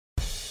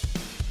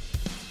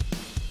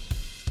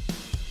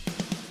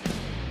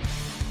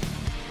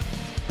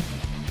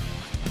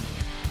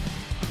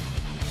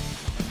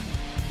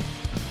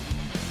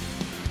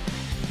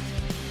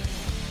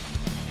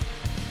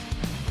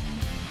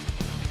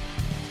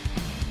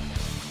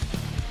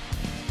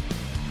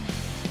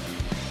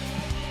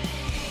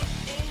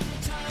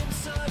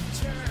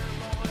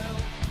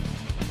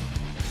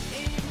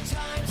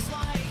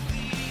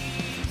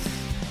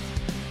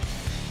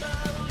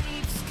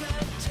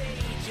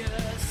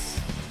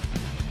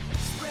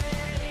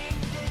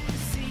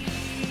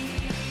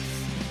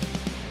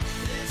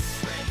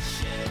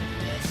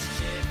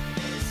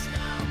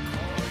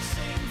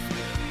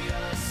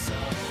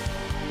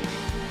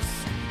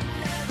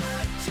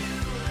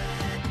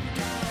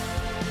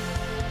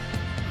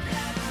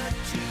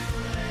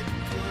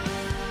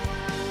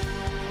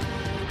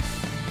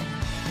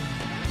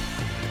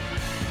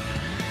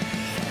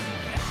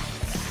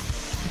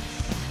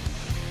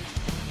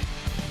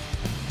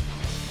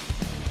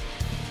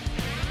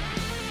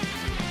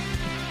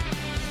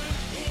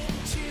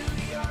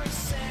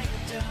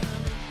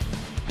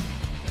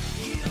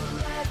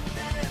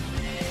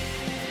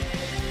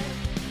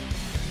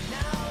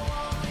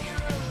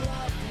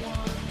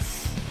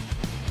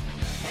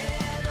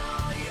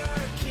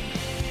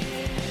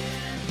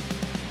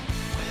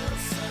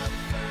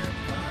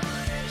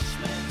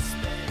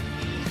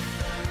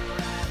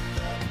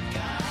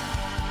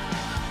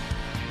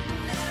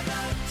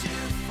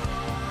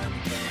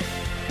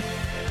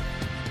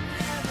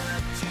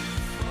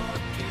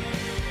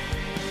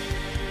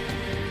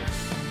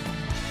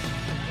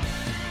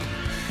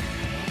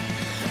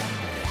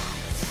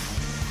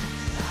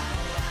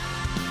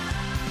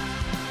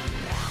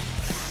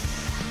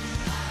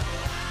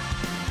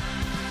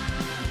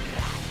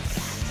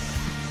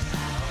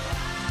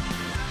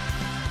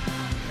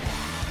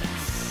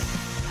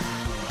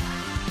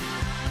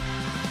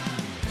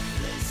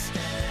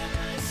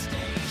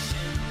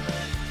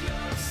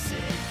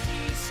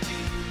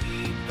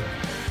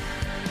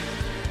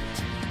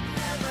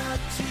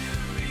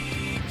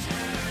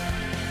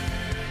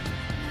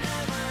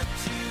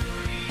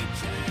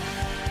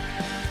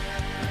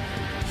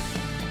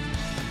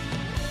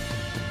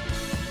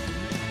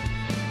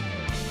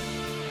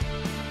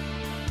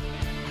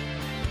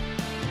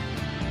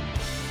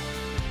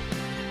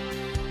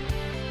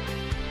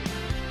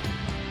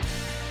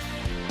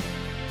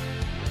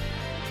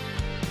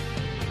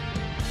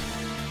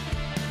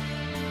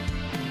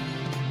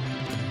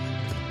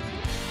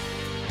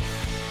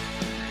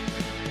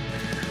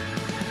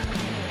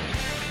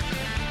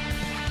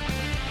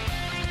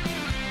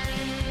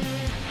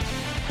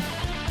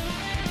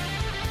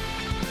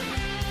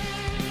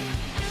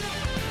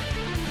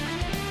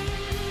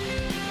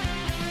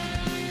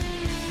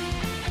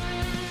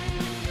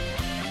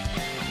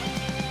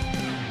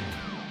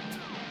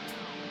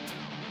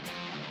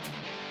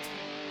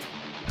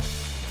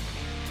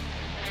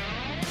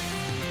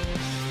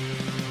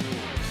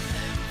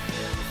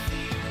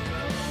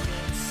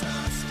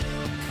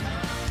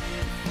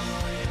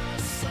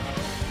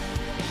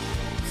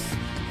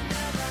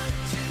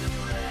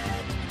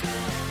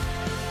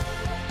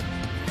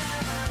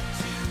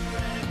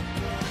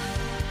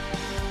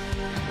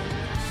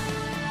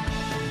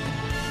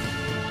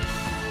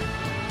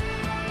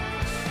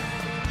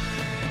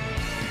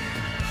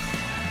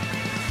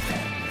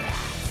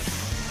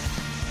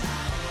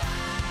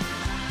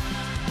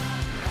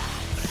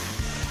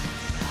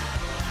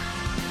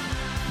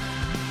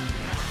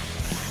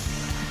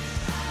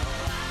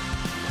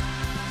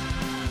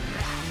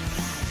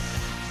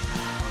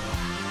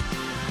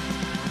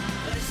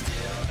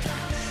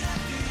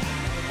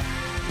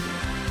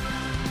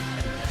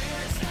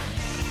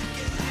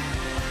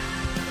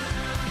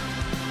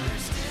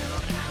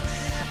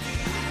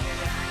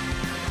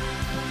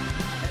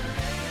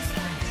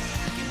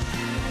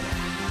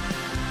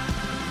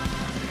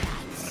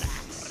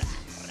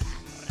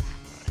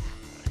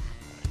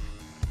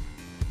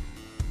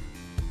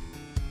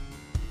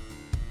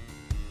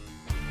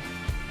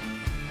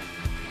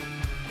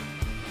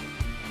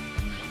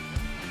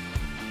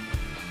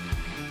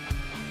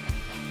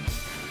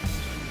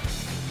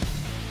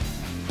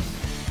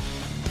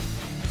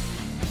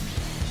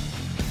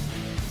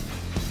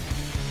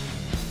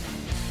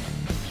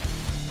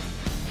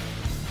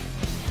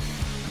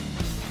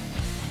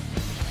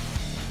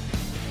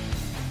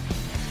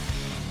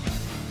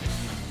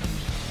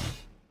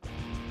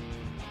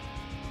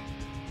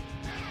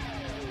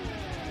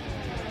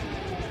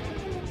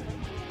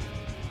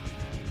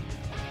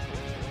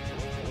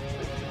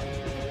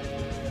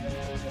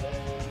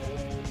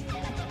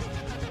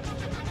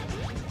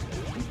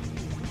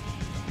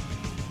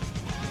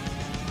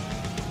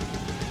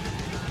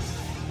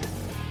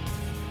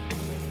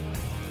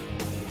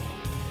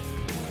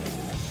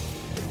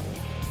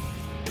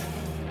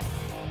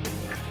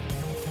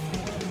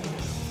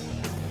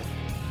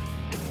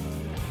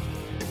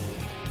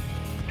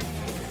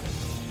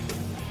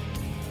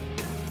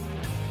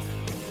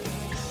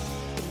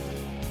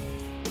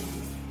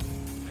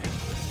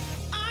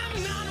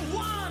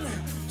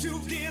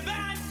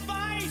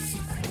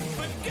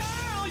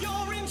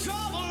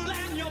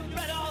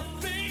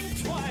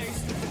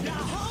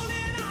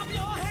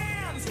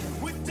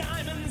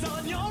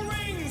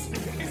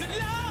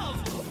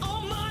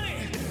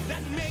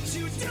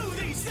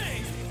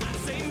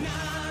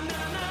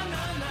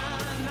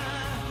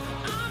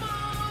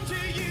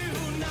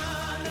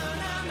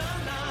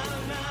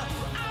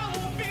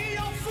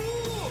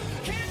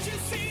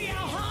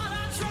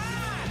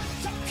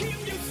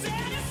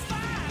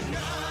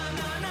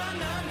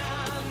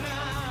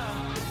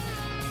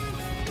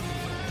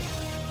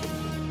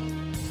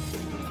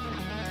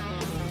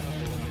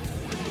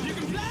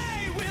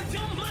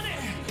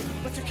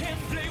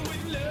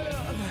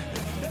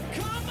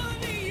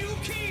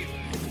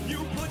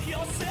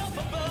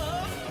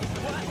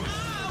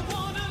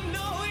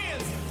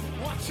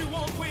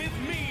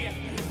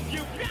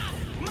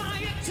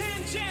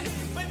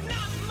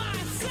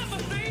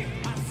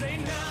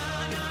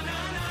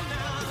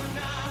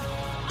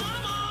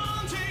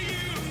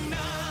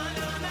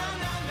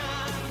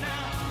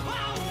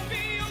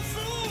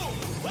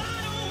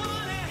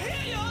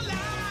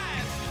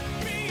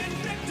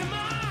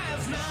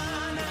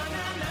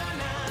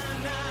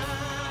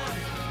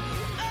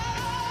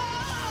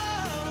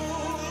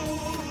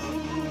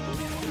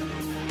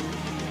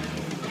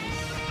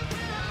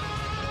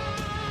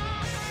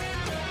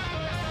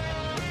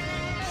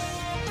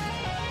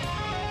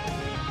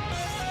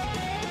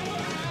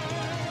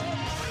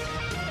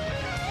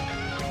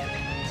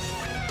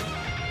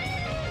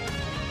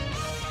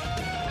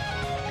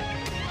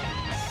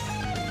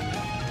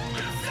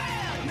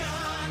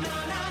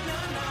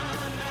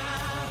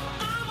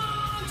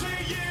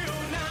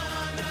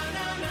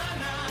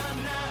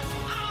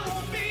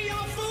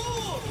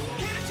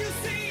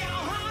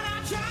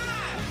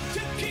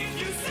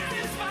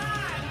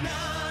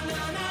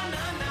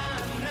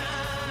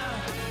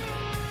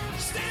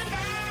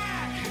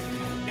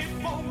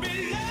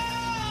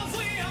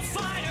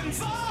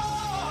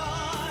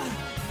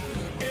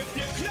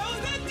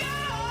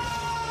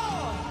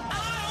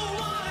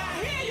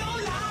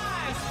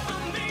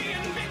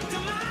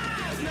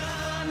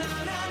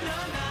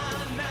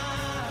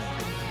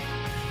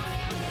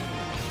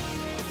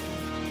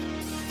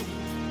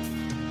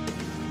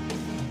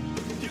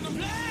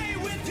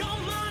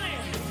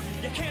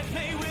can't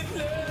play with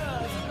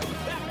love.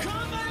 That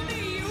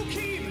company you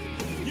keep,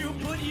 you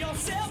put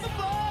yourself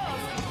above.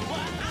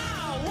 What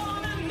I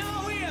wanna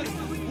know is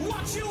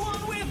what you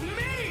want with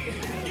me.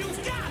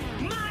 You've got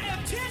my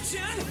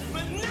attention,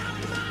 but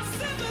not my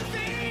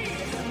sympathy.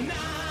 Nah,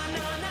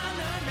 nah, nah,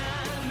 nah,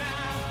 nah, nah.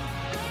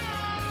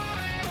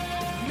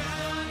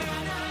 Nah, nah,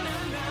 nah,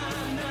 nah, nah,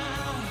 nah.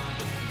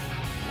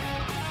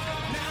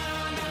 Nah,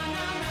 nah,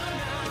 nah, nah,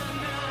 nah,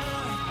 nah.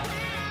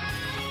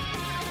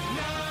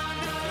 Nah,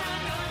 nah, nah,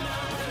 nah,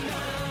 nah, nah.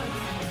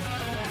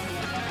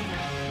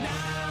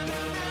 Nah, nah,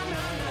 nah, nah,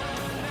 nah,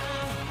 nah.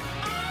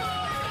 I'm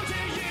on to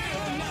you.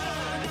 Nah,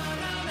 nah,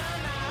 nah, nah,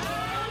 nah.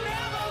 I'm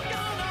never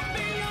gonna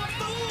be a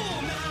fool.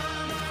 Nah,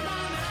 nah,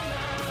 nah, nah,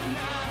 nah,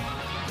 nah.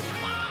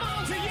 I'm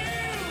on to you.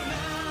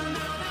 Nah,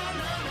 nah, nah,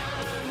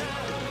 nah, nah,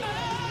 nah.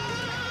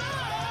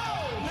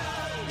 Oh,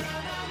 nah, nah,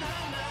 nah,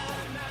 nah,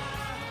 nah, nah.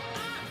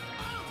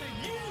 I'm on to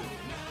you.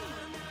 Nah,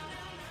 nah,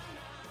 nah.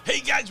 Hey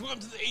guys,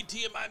 welcome to the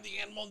ATM. I'm the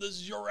Animal, and this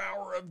is your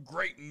hour of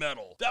great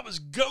metal. That was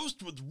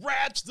Ghost with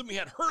Rats, then we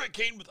had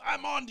Hurricane with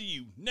I'm On To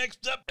You.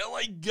 Next up,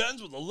 LA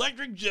Guns with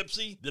Electric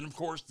Gypsy. Then, of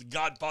course, the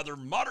godfather of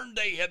modern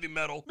day heavy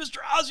metal, Mr.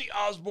 Ozzy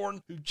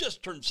Osbourne, who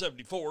just turned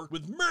 74,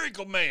 with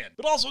Miracle Man.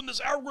 But also in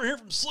this hour, we're here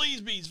from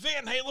Sleazebees,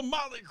 Van Halen,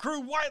 Motley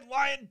Crue, White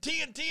Lion,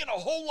 TNT, and a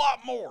whole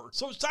lot more.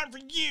 So it's time for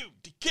you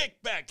to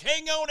kick back,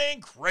 hang on,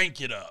 and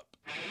crank it up.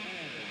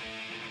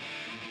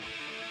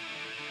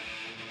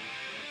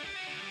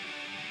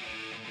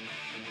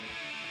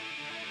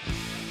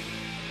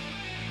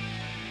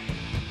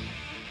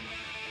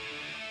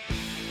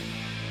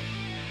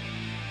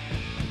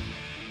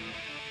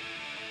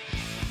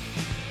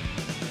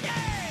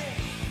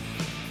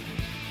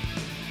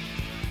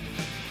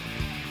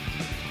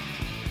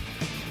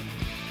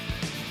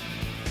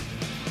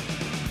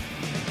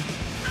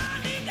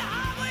 I need the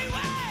highway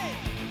way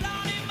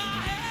down in my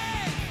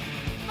head.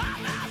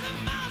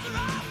 5,000 miles are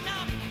off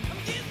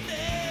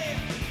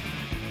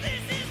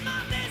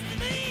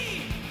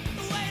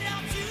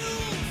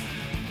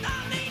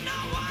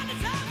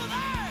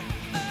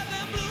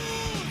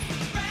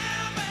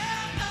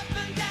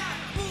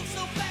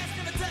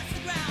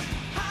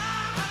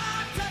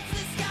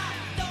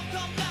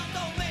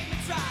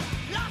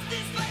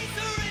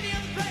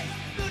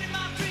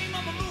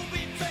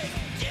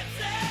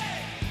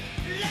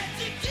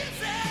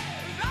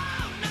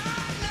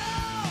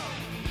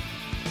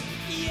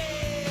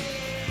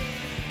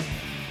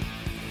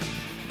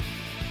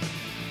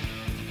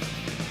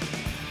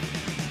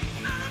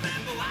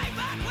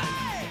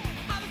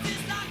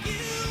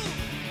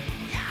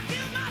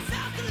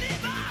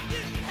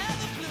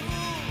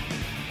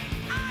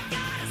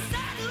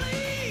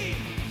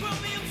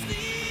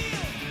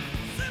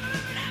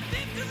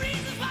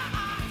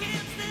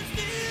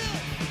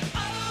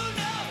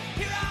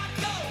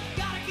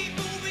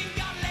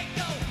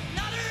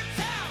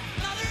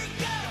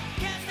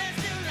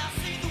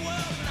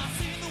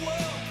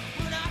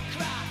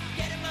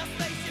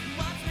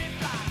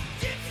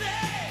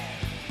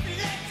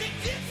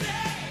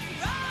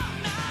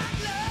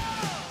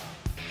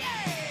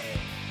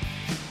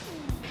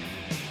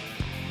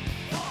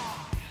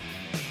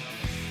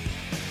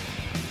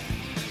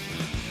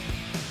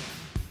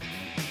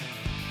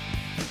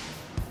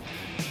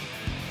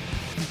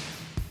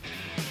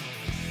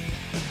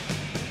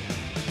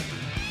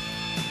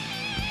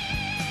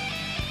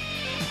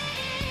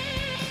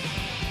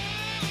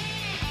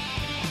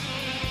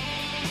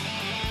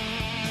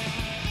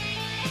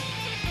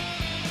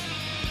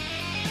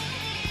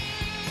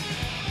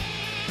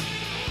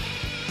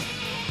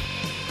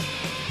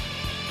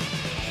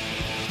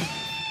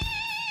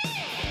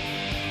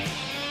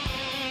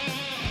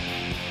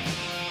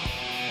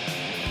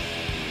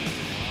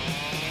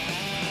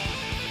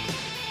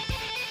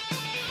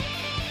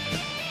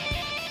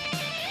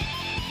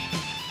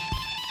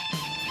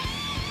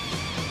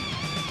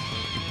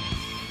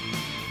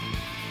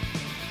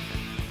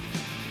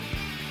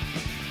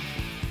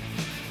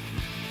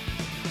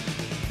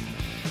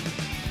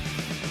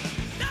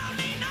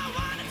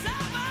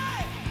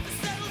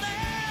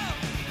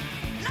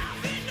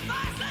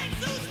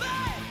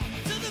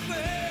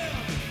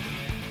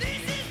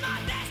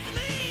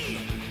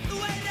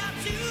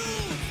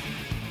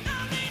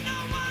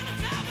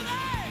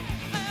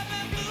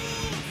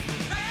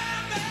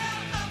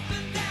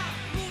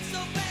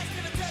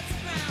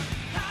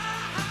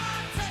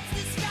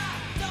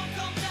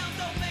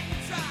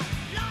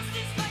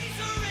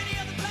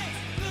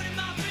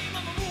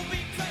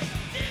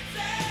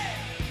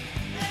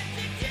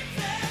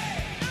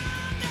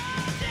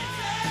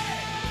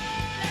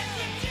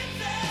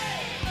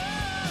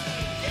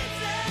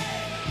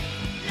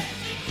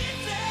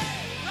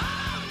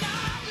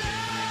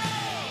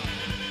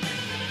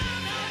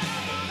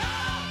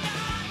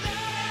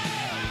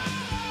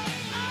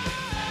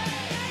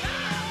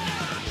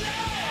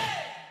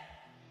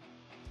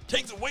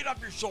Take the weight off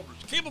your shoulders.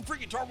 Cable Free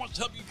Guitar wants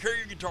to help you carry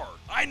your guitar.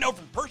 I know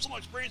from personal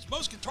experience,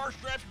 most guitar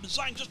straps are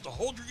designed just to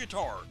hold your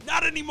guitar.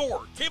 Not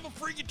anymore. Cable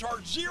Free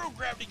Guitar's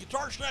zero-gravity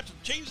guitar straps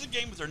have changed the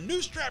game with their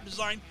new strap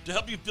design to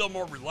help you feel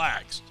more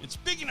relaxed. And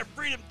speaking of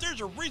freedom, there's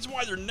a reason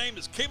why their name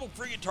is Cable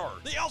Free Guitar.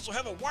 They also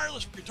have a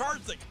wireless for guitars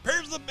that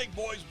compares to the big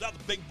boys without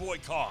the big boy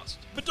cost.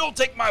 But don't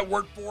take my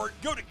word for it.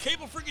 Go to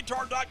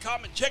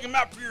cablefreeguitar.com and check them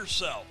out for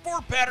yourself.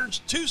 4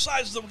 patterns, 2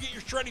 sizes that will get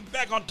your shredding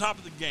back on top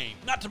of the game.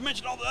 Not to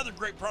mention all the other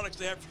great products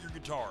they have for your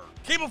guitar.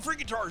 Cable Free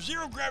Guitar,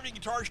 zero-gravity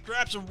guitar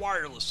straps and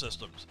wireless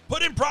systems.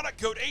 Put in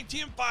product code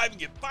ATM5 and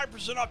get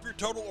 5% off your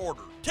total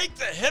order. Take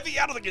the heavy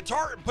out of the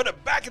guitar and put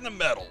it back in the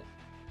metal.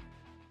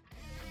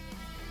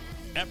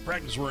 At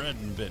Practice Where Ed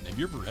and Vin, have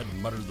you ever had to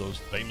mutter those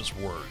famous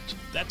words?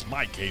 That's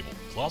my cable.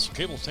 Colossal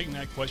Cable is taking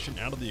that question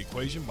out of the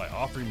equation by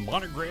offering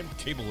monogrammed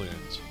cable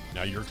ends.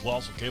 Now your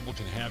Colossal Cable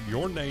can have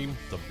your name,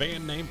 the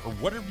band name, or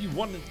whatever you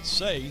want it to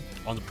say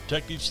on the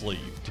protective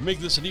sleeve. To make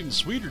this an even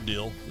sweeter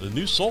deal, the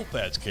new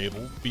Soulfats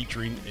cable,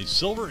 featuring a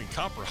silver and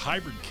copper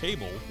hybrid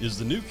cable, is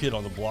the new kid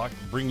on the block,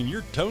 bringing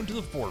your tone to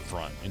the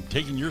forefront and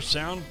taking your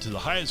sound to the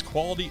highest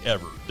quality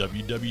ever.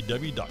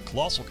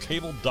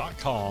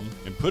 www.colossalcable.com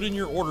and put in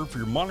your order for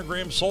your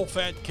monogram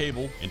Soulfat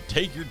cable and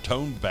take your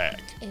tone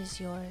back. Is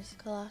yours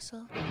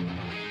colossal?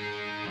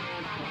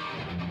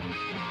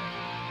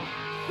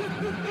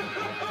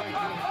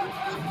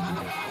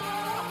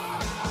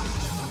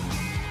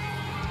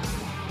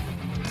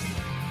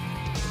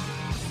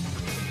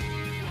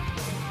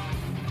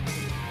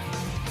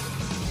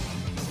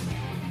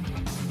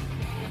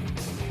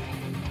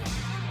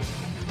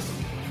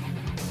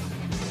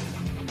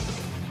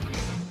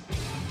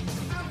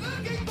 I'm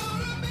looking for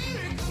a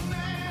miracle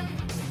man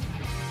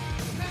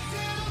that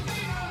tells me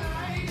all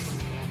right.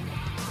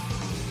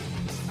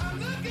 I'm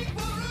looking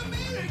for a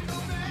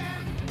miracle man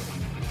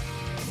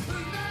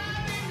who's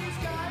not in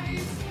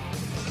disguise.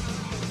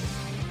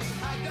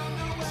 I don't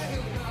know where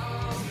he'll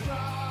come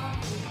from,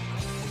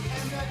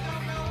 and I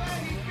don't know where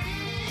he's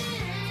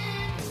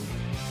been.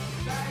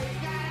 But it's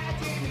not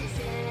Jimmy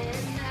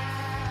said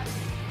now,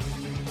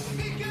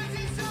 because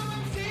he's so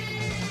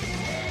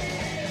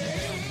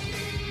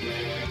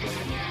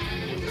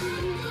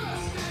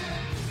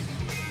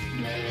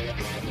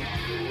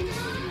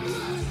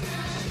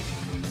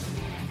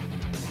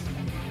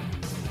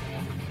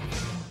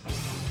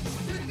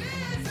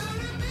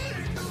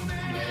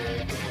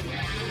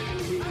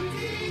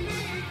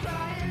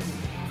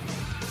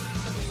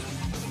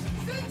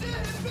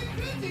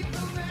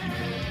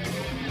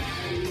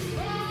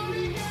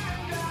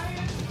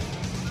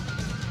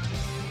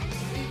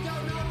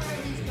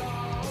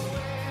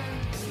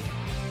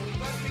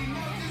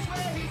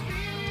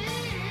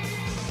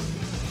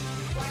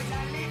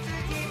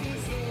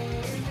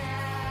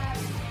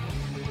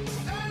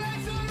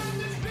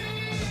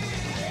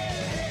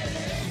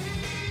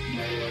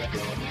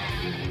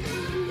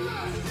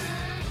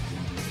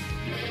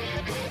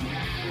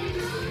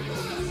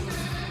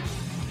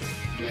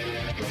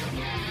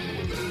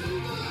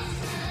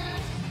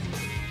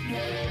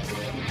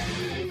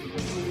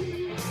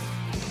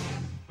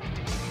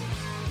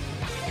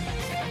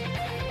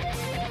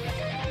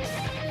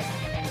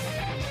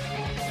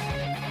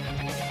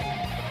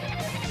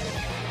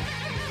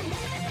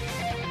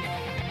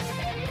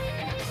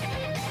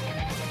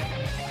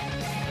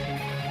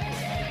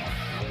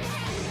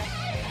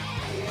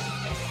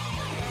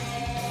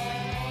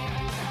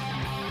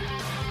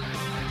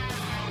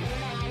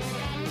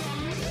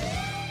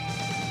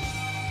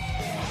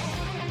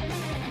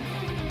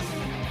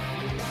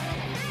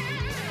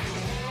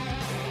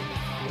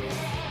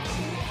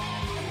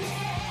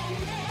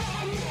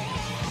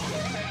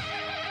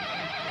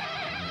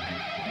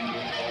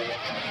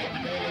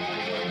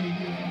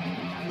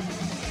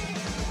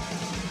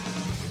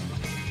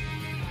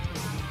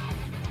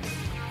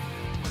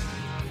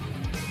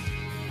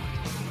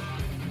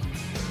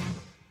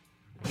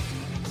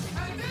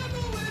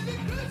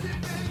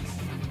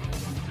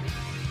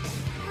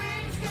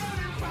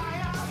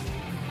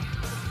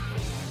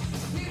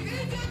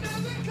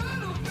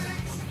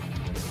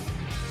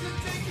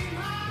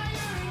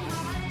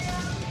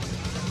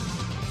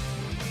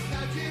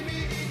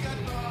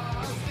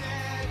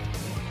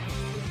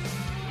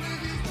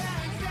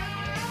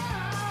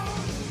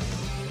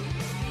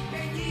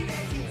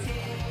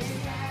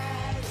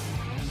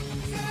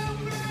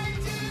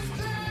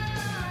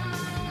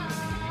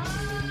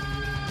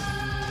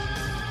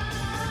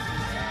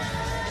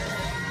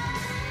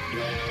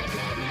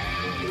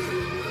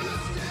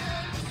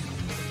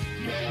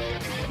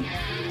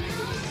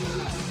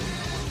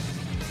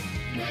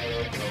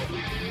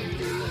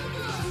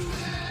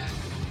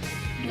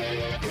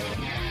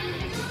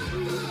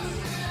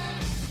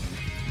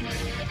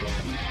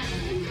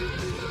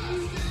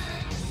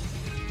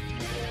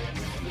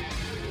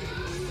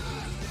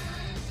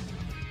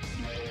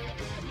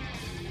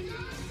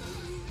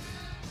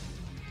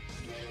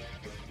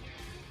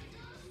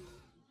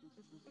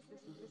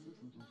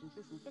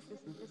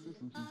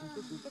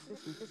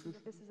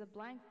This is a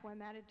blank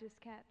formatted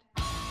diskette.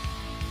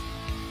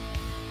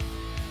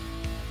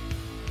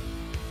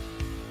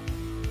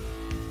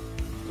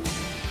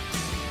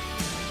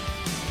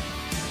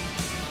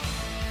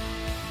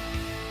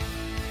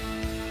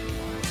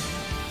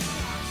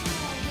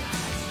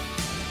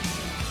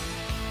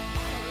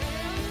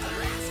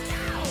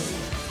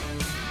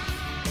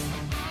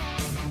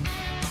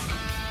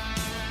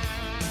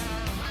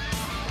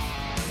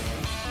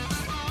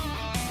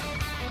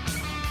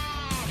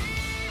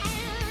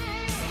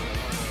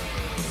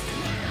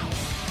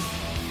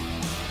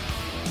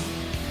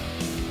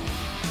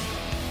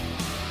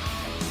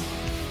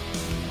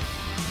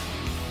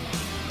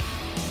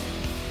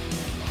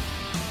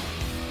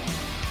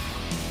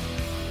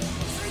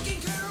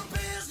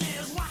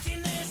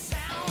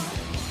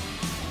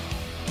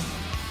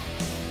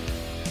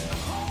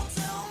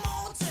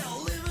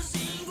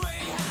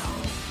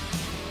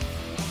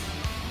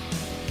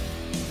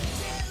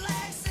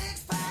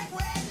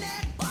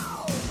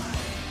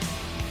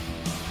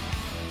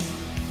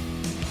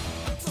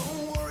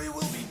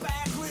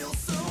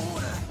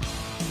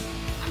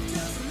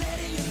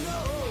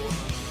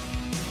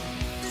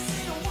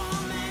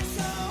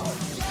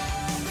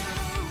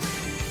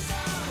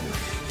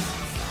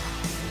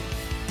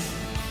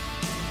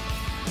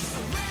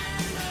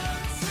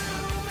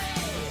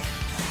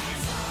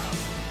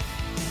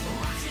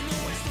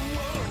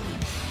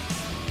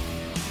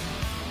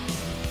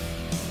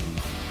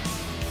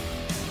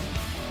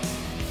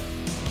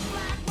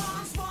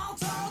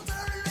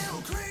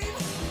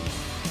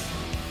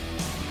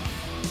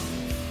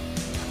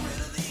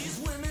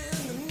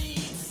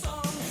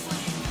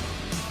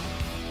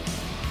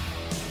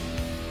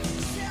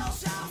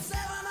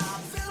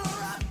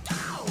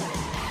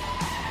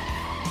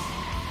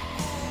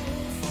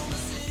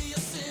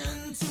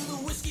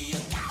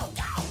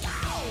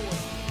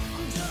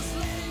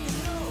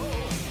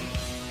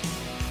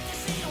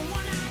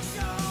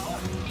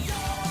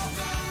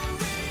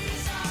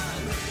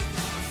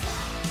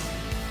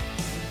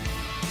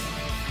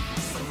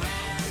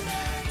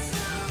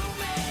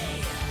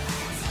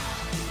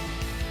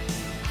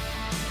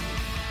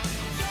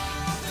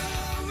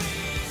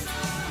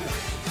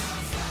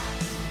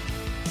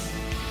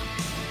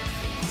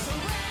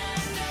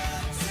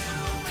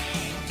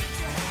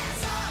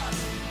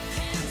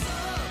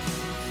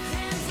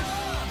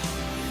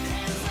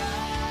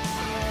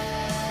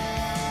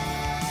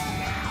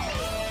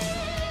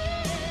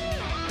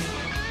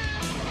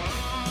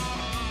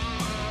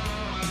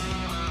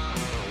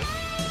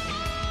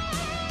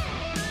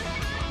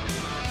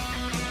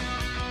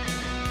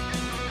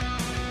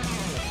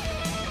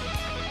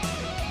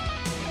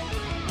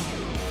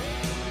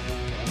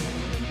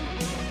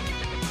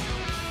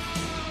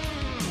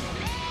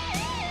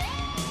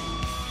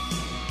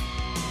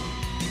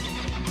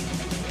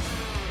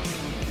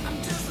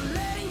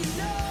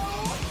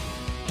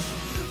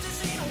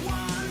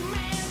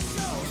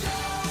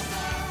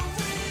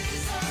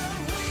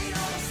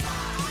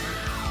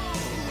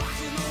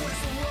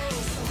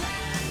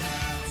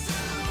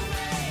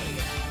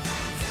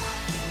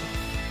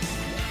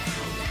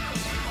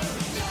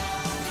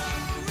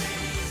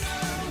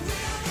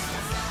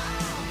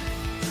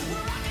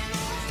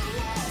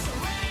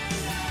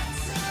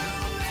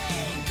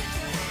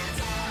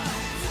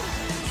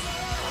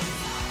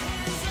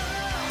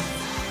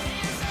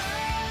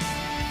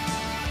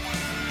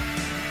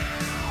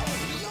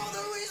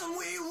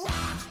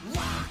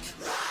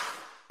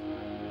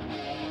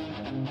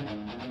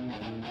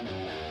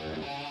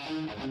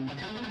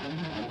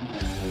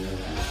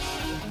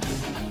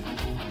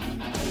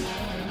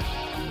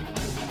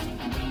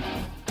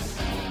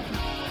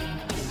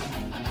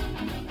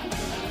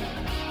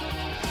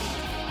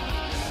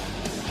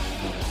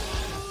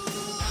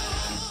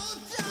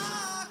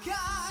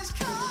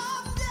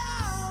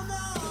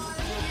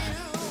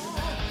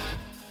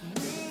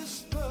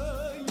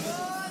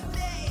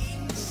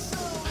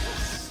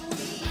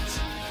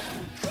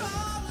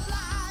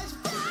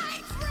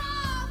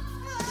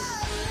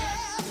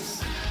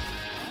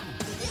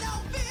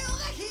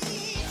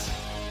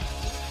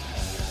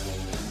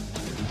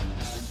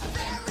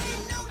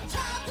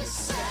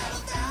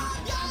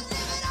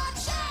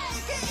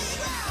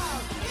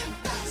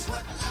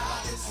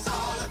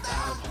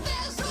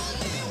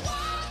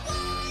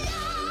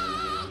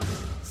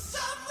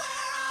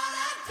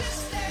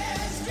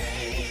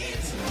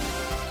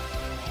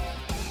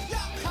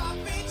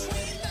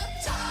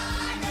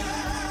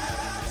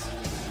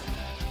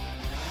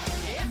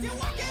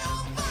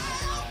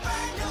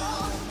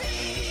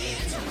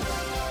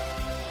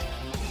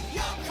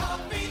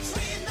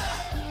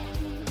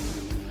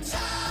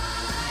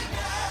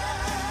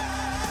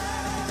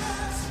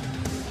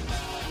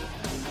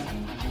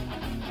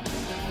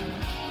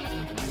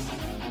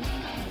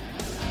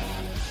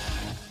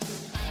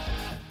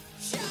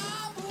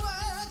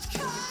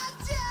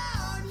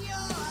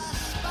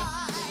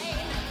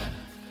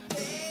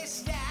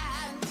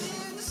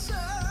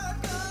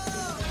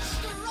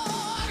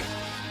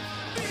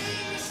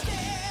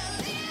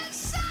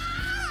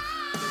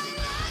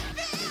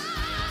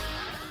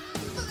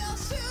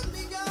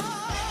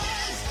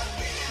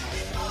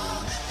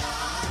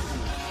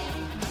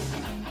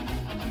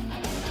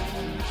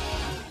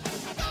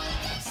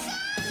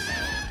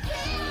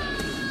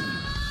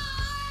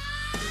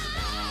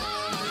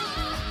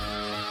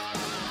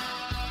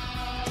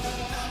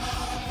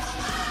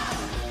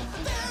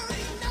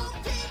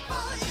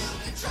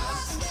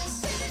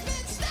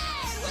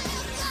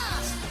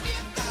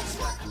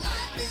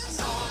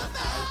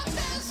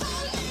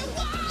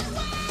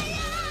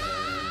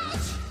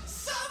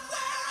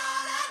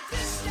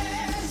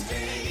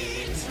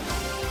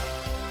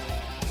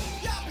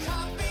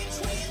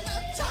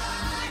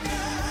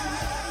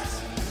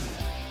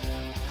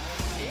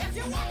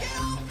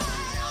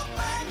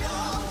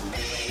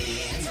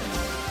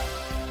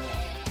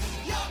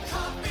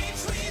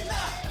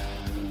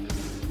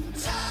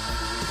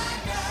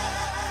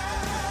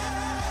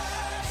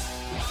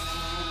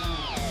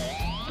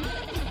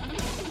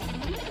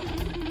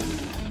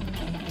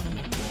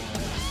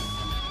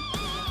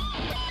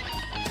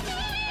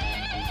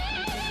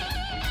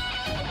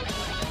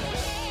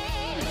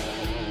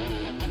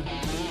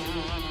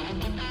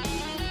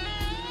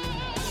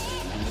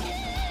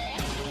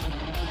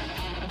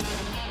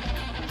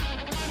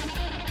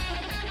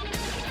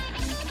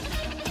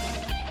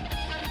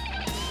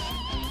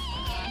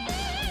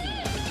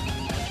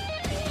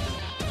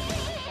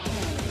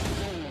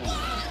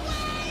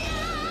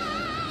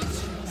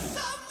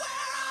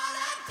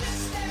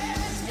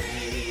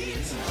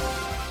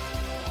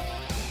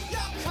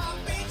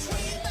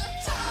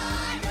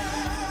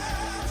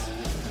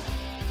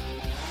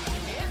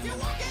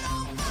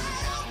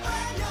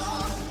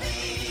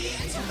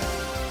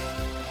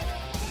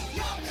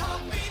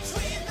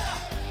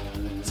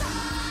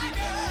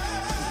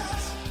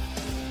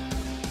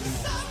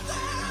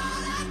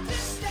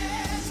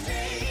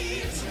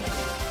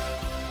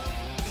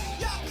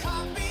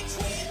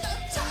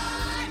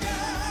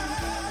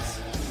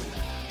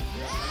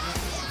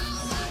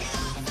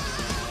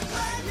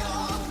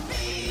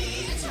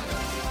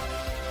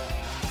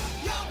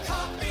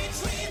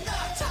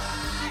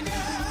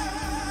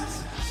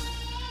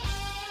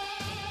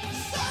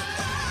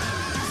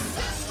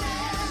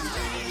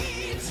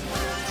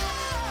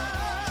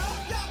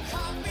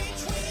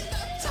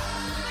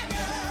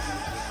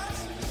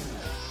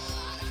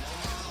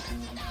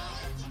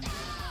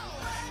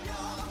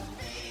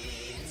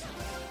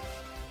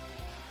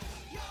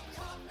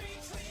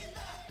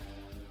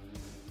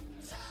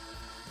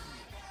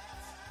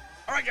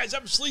 All right, guys,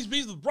 that was Sleaze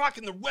Bees with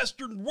Rockin' the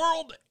Western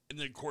World, and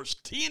then, of course,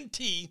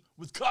 TNT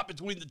with Caught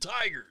Between the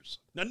Tigers.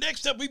 Now,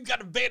 next up, we've got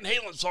a Van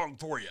Halen song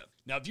for you.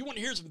 Now, if you want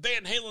to hear some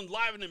Van Halen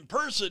live and in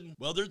person,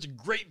 well, there's a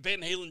great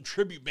Van Halen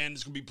tribute band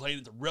that's going to be playing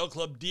at the Rail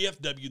Club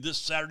DFW this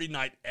Saturday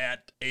night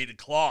at 8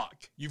 o'clock.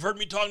 You've heard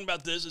me talking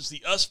about this. It's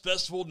the US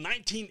Festival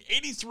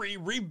 1983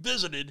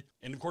 Revisited.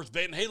 And, of course,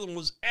 Van Halen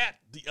was at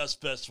the US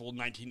Festival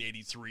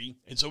 1983.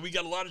 And so we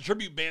got a lot of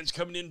tribute bands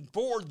coming in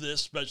for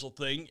this special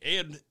thing.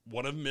 And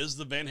one of them is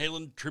the Van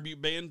Halen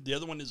tribute band. The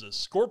other one is a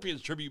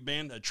Scorpions tribute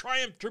band, a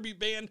Triumph tribute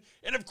band,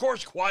 and, of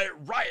course, Quiet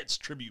Riot's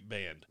tribute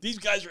band. These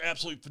guys are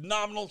absolutely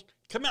phenomenal.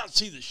 Come out and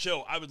see the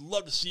show. I would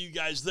love to see you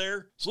guys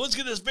there. So let's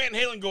get this Van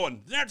Halen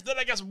going. Then after that,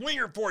 I got some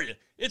winger for you.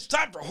 It's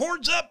time for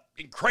Horns Up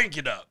and Crank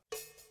It Up.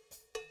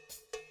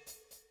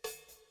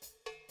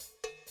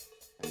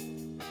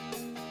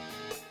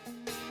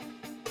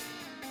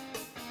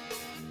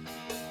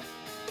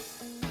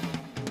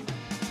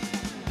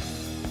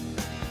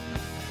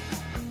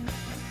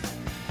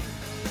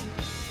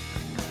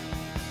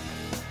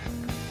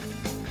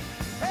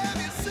 Have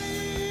you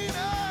seen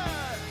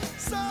her?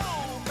 So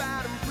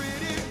bad and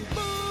pretty,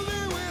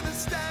 moving with a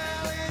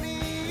style and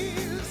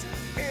ease.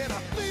 And I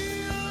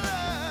feel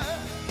her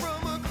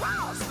from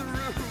across the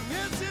room.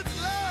 Yes,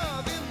 it's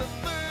love in the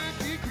third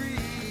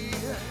degree.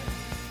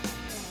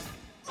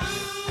 Ooh.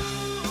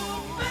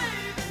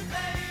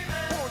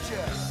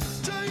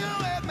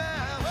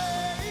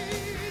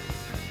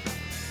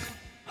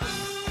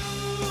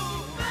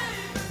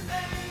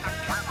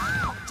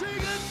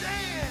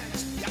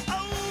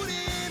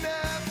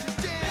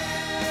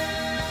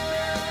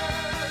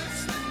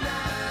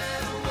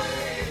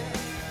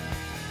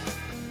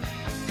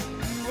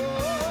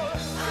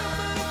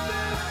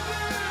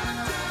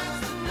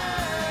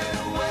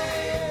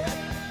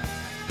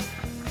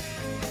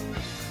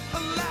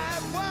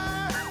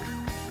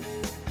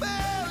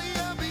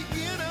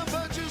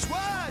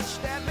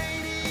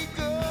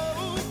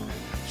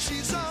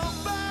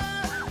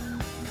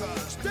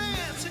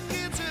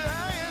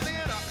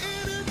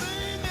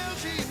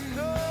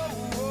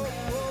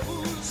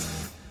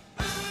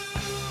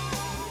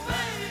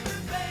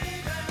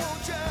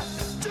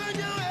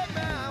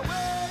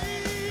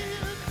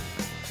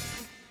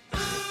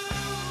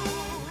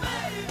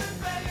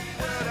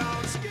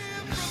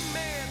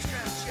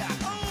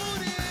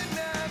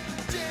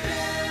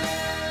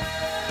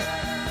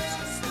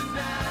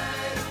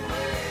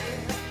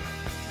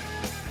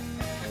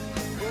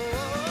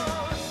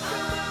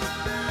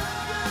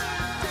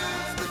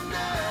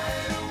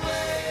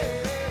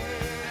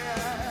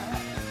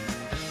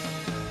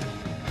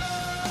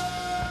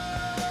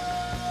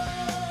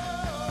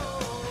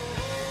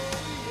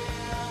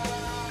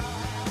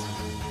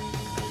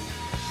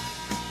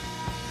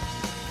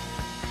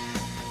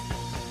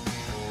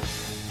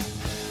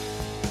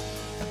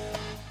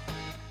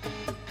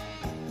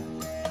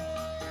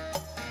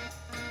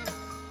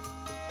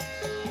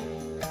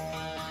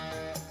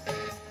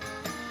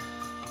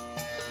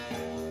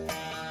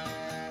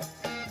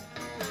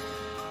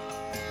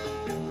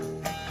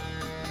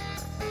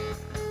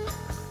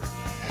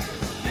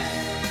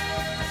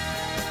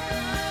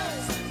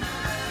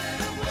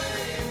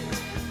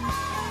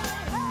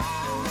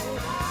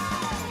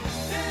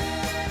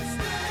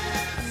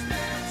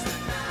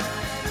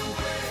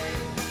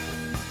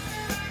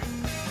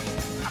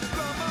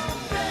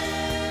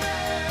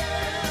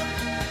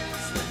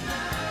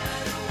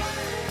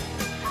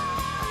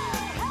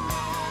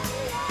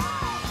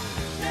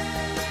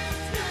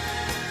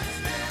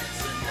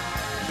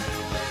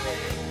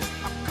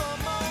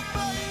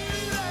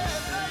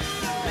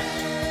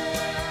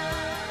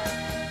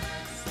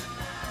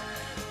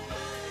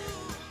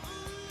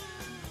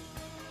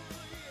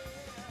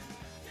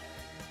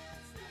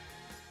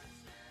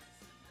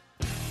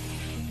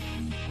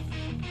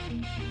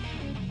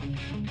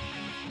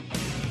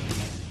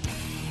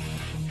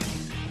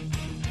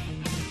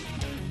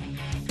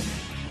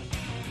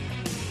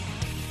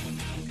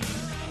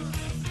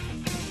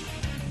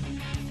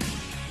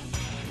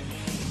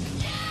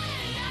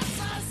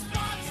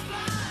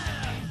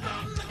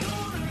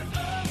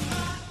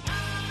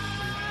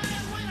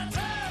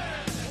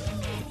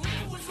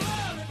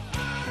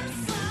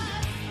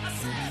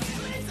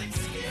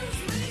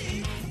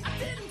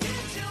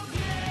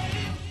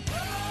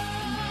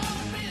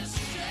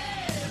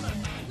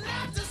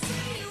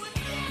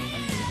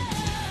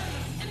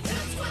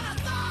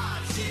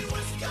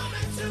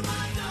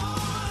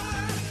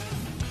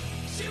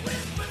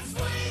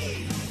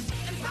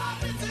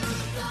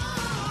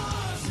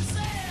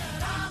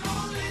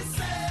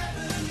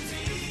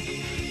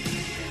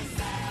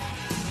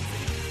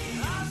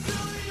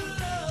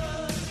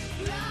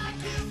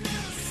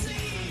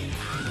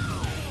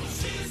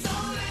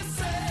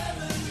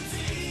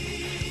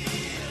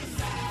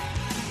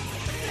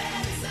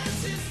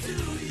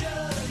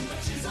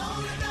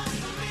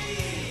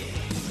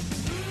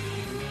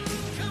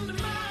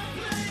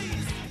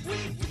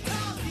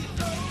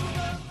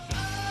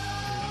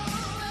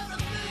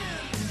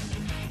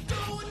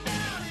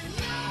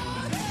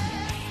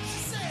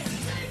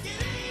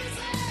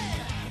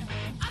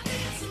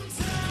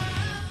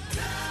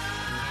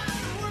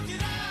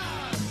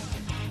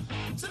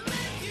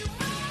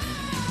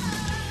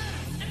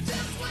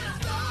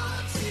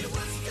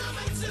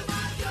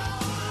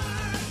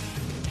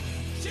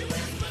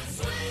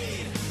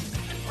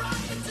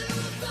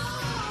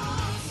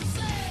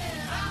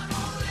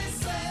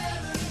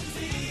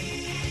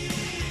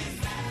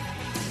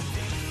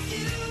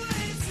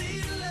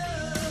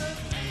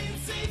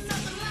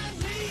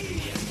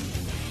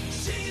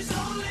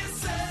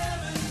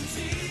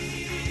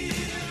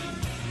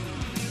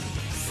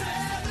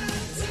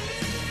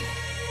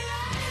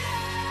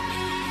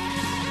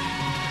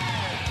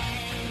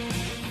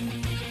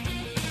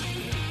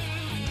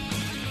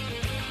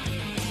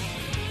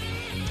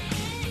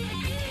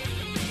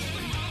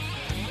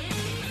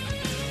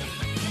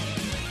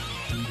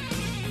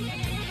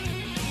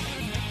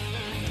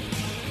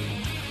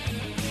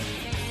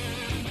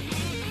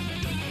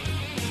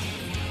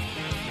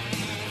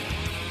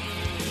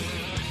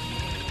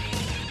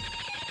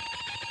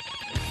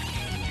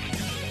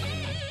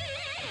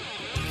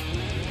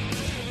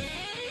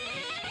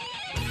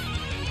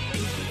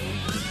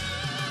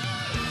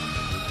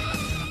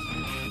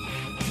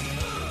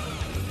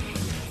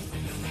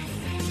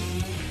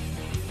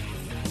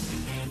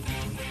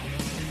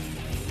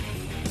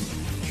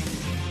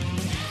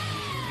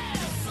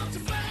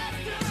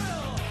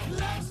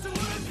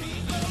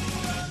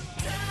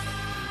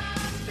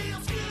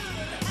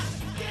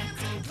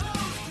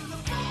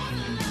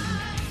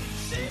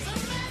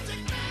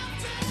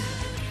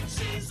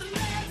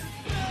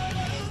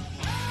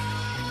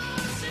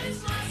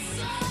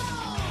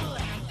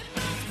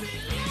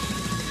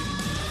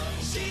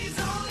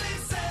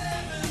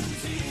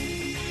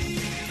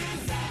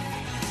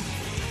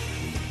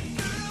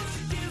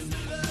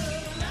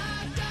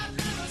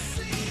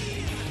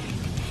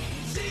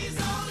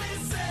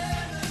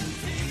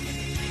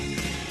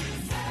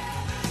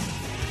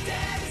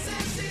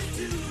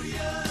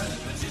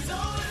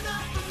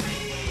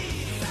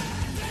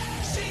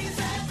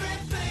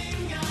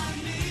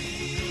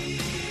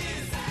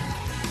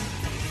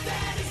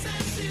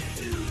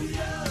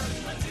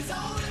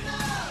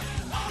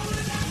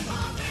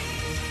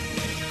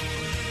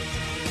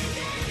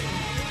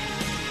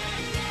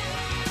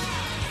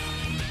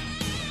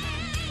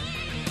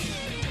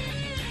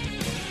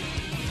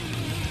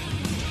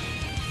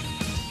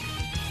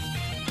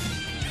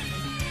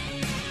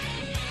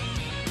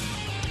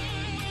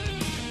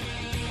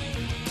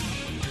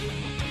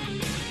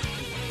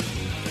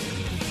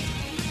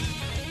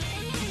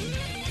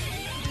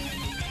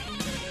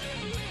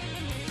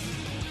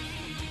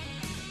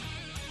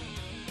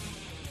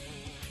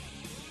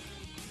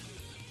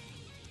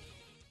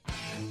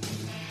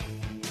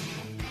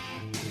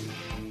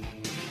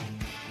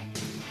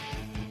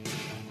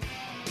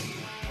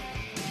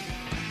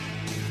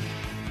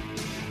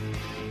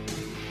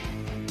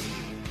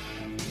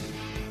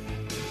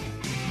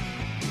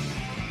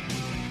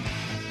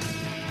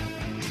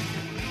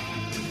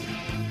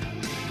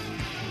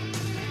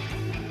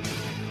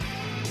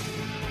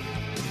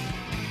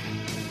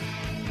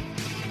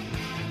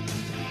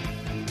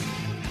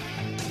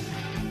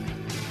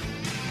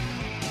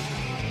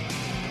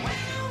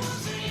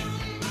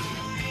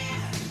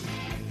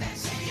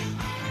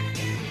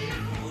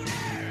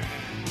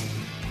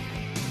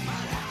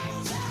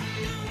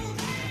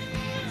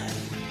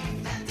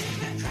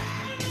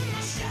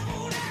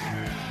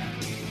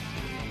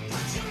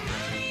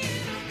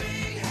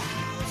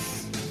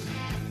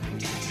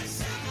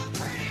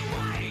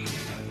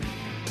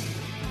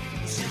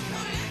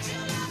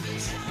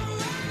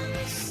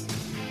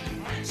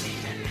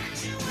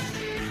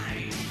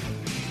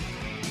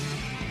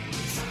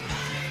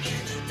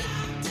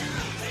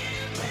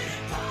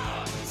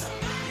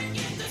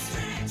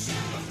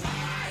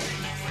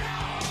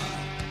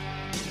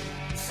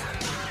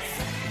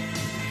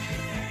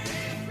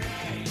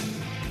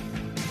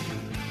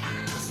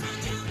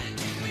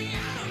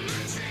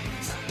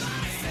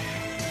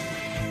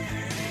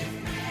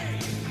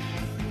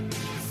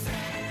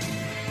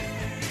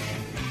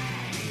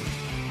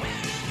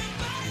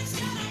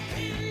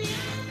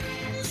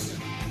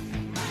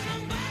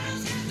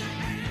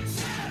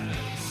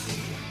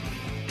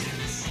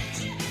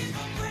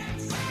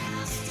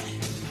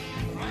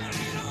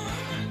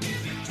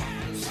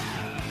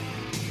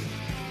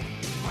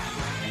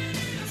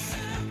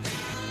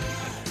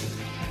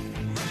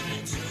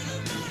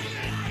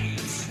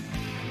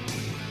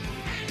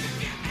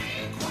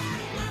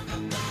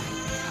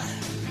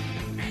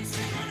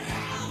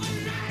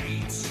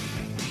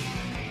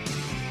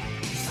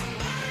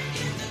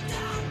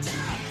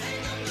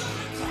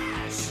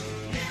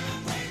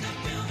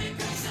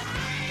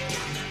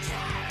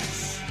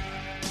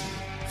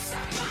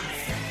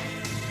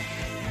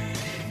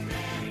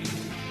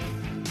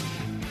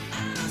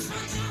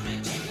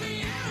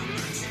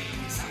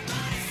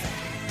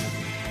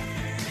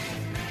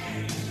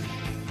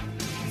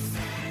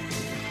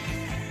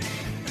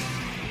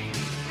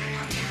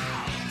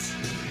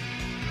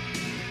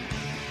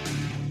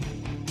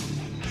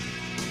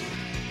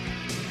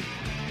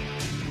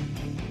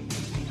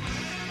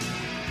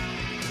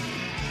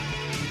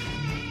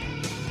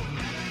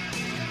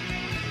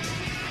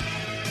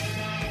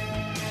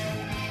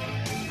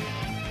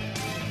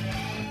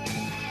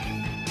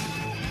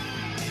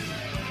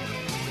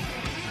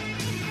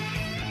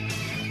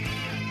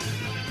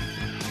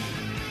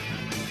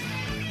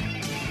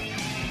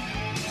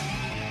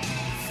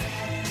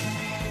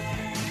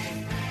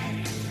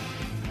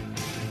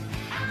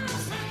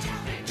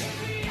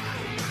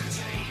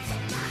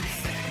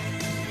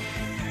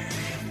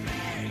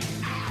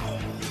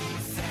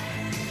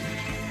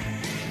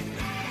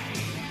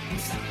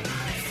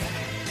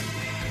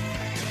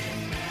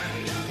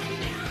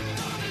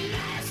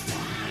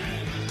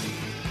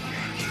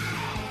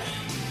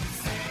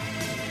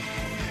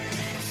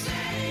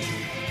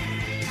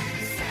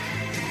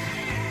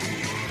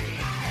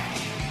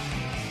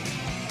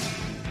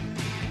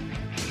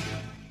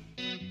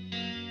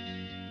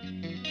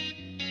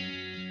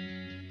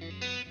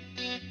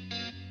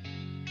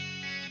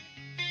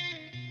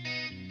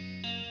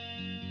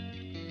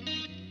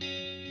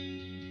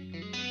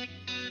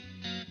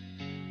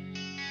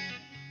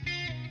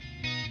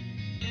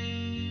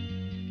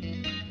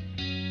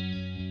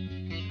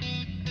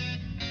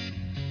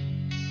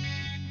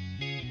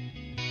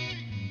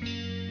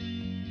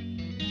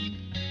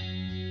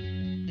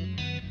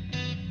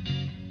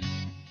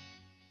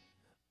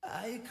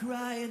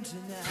 crying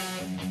tonight?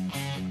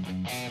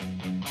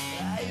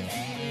 Are you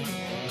feeling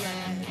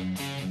alright?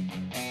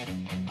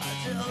 I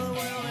tell the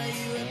world that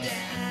you were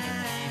down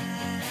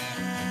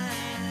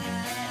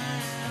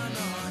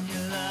on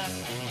your luck.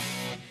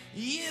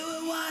 You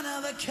were one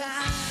of a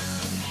kind.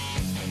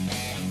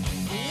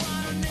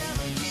 One who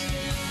never give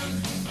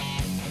in.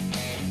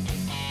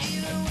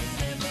 Even when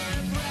they put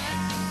a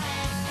price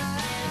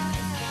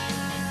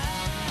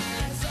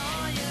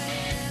on your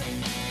head.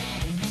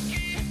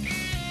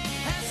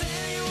 Has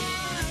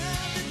anyone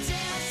heard the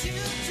tales you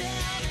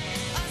tell?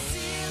 I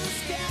see the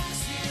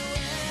scars you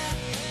wear.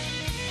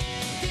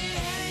 Did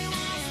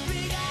anyone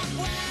speak up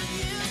when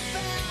you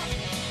fell?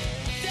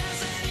 Does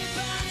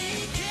anybody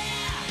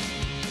care?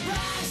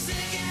 Rise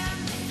again,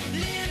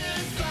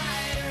 little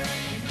fighter,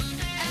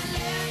 and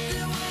let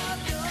the world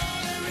know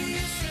the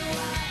reason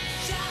why.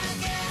 Shine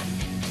again,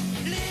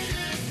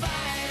 little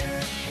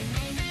fighter,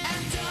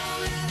 and don't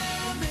let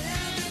them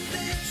end the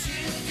things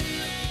you do.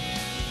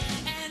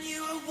 And you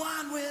were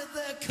one with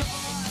the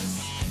cause,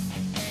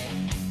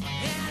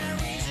 and a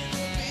reason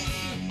to be.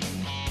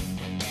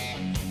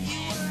 You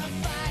were a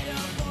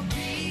fighter for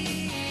peace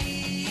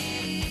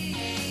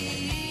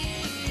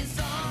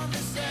on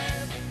this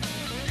earth,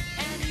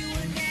 and you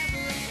were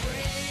never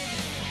afraid.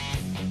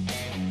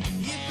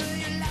 You put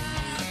your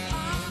life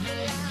on the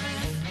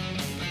line,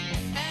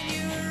 and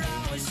you were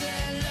always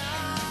alone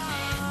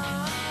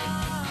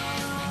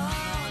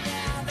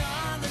out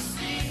on the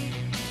sea.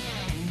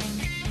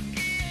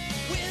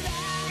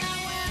 Without a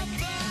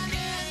weapon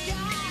in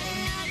your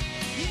hand,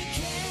 you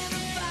came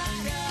to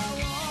fight a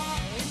war.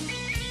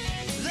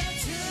 They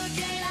took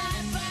your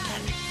life, but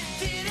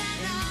didn't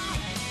know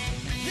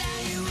that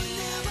you would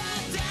never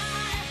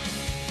die.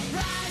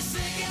 Rise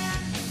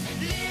again,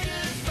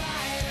 little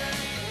fighter,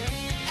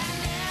 and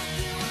let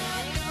the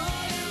world know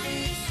the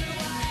reason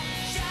why.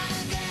 Shine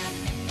again,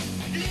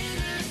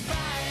 little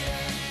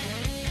fighter,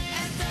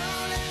 and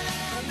don't let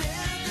them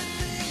end the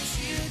things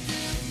you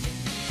do.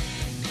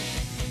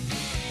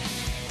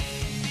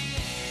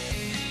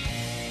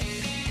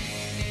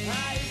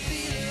 Are you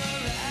feeling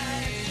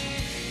alright?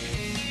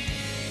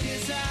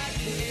 Yes, I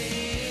can.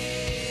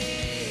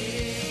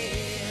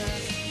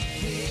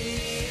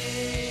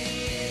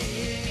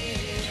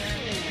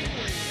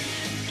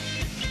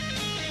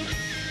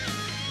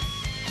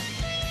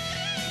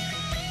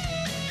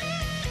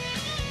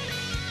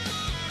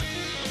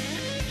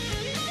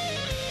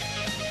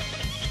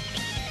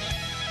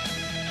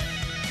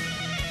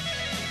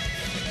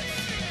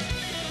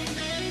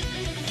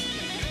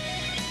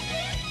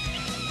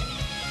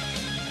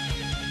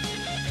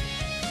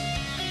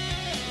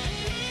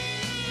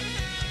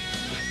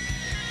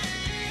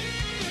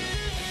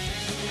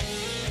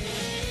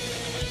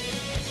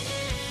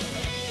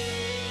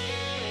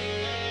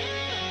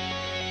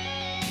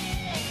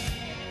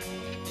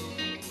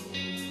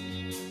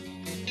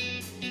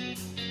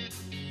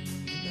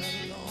 Not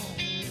alone,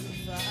 little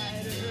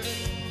fighter.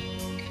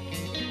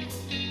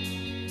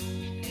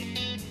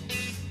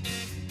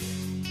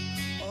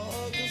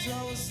 Oh, 'cause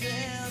I will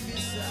stand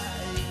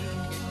beside you.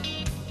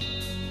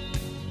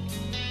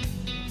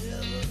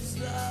 Never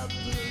stop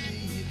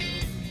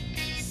believing.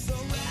 So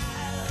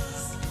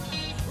rise,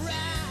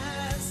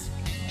 rise,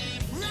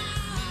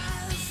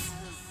 rise.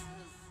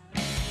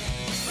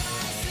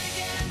 Rise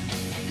again,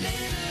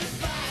 little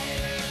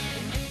fighter,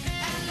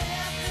 and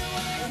let the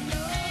world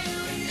know the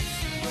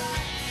reason why.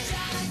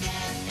 Shine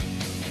again,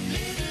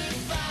 little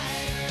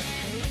fighter,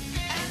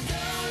 and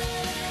don't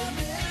let them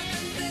end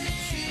the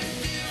things you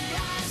do.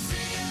 Rise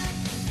again,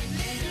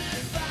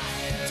 little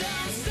fighter,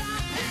 don't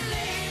stop and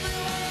let the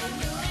world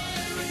know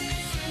the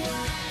reason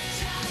why.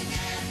 Shine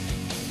again,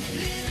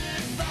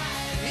 little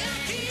fighter, and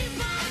keep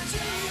on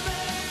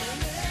dreaming and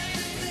let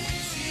the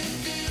things you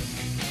do.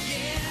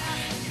 Yeah,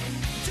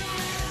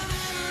 don't let them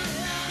ever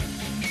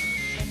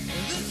end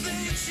the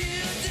things you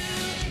do.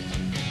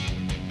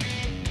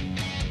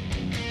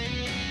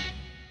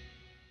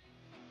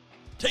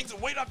 Take the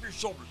weight off your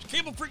shoulders.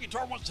 Cable Free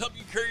Guitar wants to help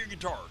you carry your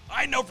guitar.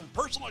 I know from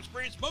personal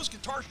experience, most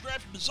guitar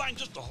straps are designed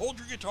just to hold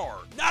your guitar.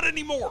 Not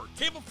anymore.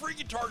 Cable Free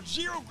Guitar's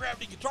zero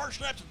gravity guitar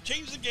straps have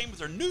changed the game with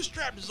their new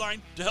strap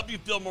design to help you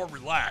feel more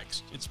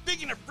relaxed. And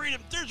speaking of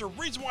freedom, there's a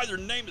reason why their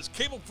name is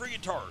Cable Free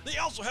Guitar. They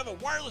also have a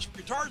wireless for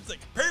guitars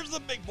that compares to the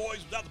big boys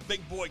without the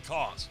big boy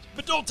cost.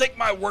 But don't take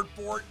my word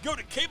for it. Go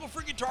to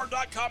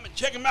cablefreeguitar.com and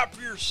check them out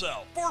for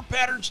yourself. 4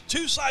 patterns,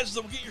 2 sizes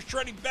that will get your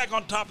shredding back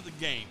on top of the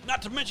game.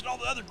 Not to mention all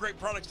the other great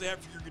products they have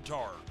for your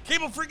guitar.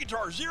 Cable Free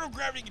Guitar, zero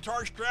gravity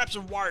guitar straps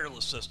and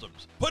wireless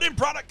systems. Put in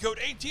product code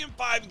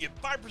ATM5 and get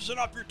 5%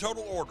 off your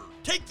total order.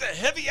 Take the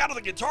heavy out of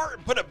the guitar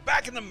and put it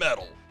back in the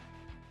metal.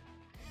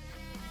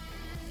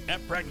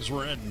 At Practice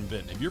Where Ed and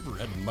Vin, have you ever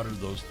had to mutter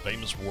those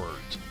famous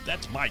words?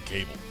 That's my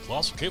cable.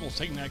 Colossal Cable's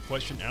taking that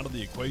question out of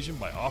the equation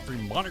by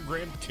offering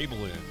monogrammed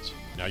cable ends.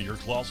 Now your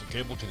Colossal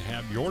Cable can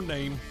have your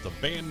name, the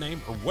band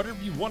name, or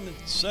whatever you want it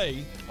to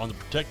say on the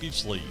protective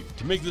sleeve.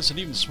 To make this an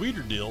even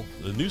sweeter deal,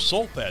 the new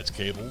Soulfats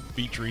cable,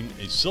 featuring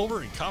a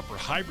silver and copper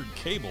hybrid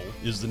cable,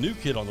 is the new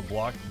kid on the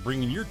block,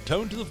 bringing your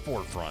tone to the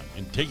forefront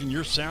and taking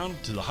your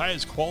sound to the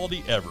highest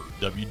quality ever.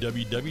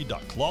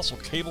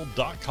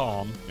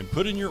 www.colossalcable.com and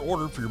put in your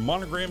order for your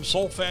monogram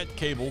Soulfat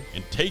cable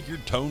and take your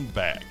tone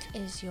back.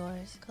 Is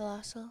yours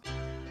colossal?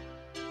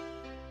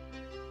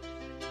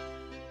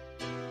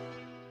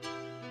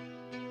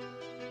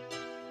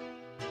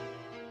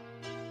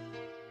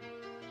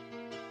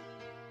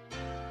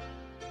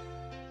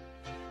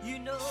 You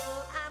know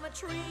I'm a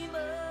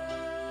dreamer,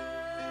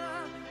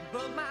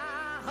 but my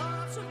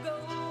heart's of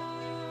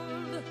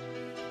gold.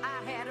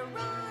 I had to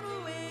run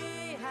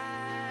away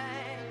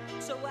high,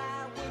 so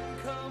I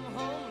wouldn't come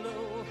home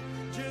low.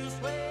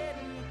 Just when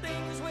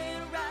things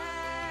went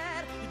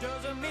right, it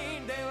doesn't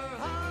mean they were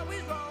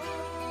always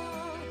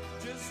wrong.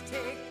 Just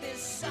take this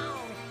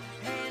song,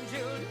 and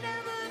you'll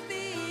never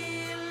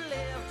be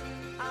left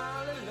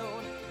all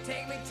alone.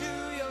 Take me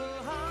to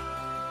your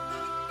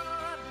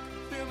heart,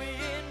 feel me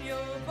in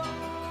your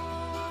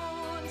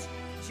bones.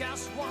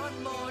 Just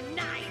one more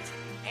night,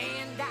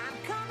 and I'm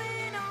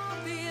coming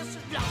on this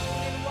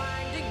long and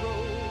winding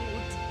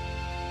road.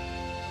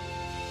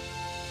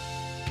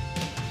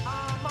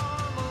 I'm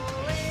on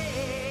my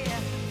way,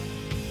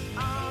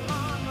 I'm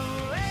on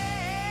my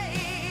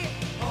way,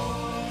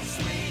 home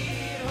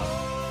sweet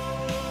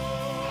home.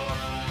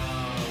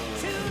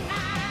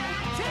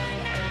 Tonight,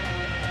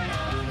 I'm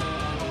on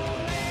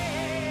my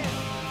way,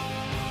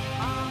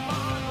 I'm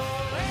on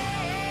my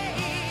way,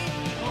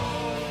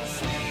 home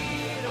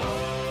sweet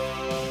home.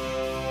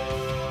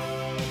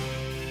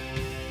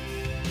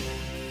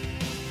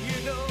 You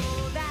know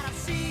that I've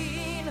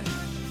seen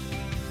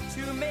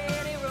too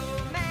many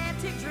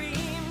romantic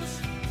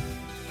dreams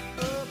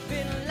up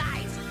in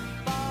lights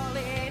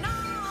falling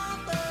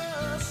off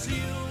the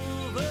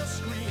silver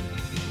screen.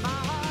 My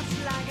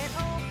heart's like an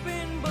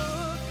open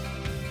book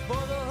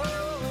for the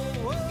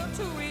whole world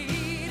to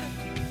read.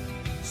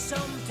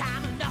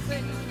 Sometimes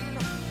nothing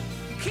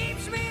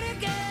keeps me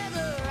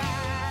together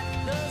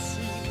at the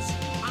seams.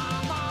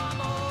 I'm on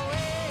my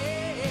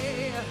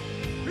way,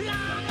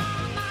 I'm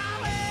on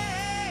my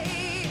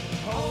way,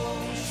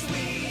 home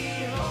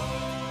sweet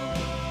home.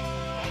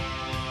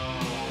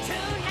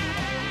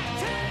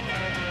 Tonight,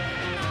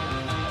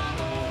 I'm on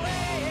my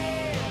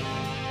way,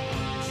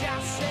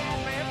 just set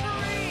me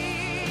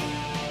free,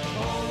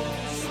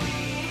 home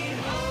sweet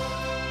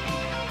home,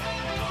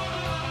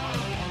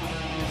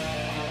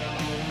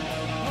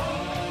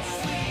 home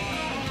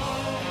sweet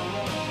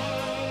home,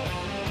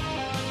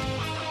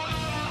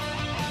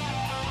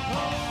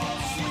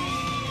 home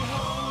sweet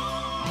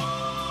home,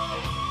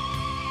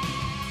 home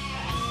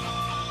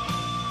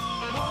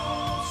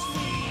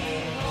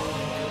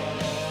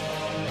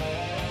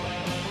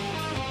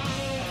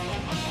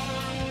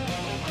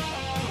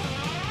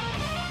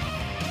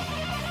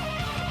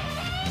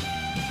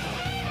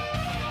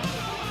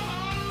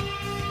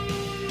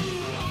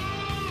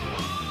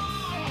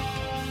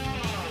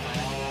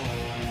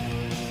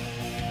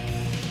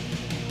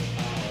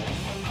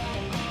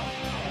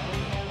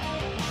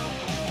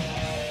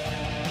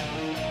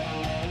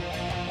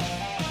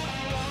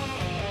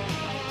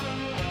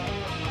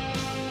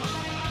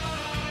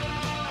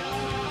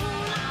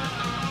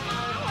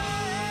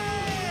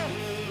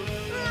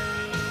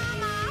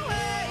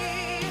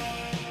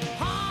sweet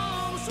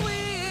home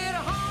sweet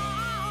home.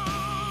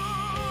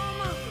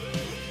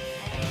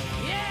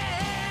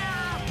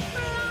 Yeah,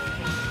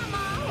 I'm on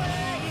my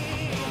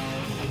way.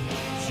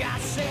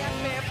 Just set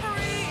me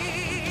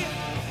free.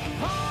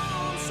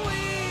 Home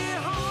sweet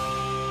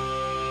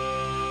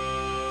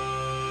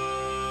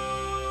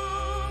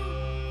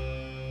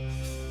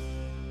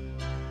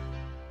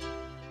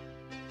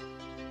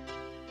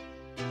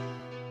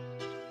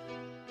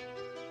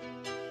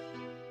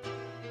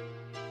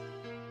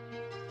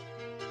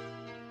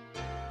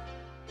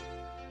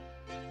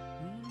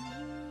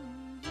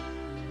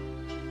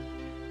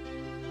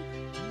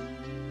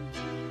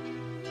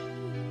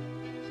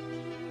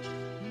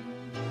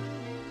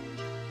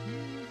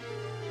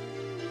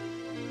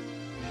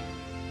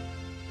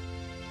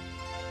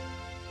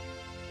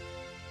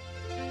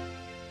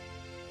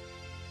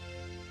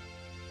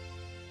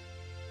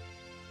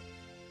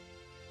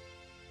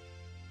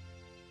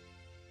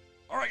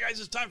All right, guys,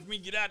 it's time for me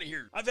to get out of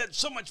here. I've had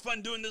so much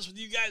fun doing this with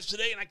you guys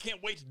today, and I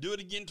can't wait to do it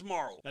again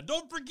tomorrow. Now,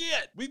 don't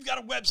forget, we've got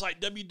a website,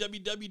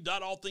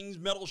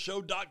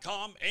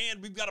 www.allthingsmetalshow.com,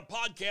 and we've got a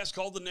podcast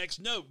called The Next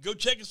Note. Go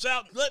check us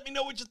out and let me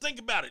know what you think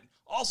about it.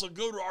 Also,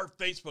 go to our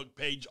Facebook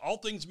page, All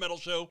Things Metal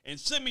Show, and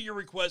send me your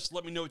requests.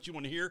 Let me know what you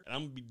want to hear, and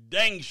I'm going to be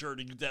dang sure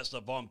to get that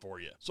stuff on for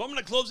you. So I'm going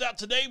to close out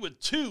today with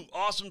two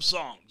awesome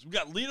songs. We've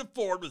got Lita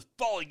Ford with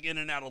Falling In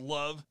and Out of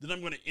Love. Then I'm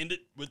going to end it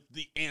with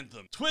the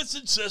anthem,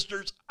 Twisted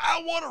Sisters,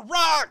 I Want to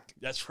Rock.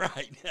 That's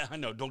right. I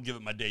know, don't give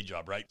it my day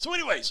job, right? So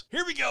anyways,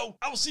 here we go.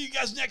 I will see you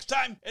guys next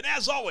time. And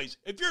as always,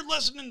 if you're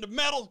listening to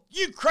metal,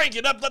 you crank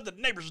it up. Let the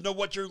neighbors know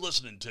what you're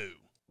listening to.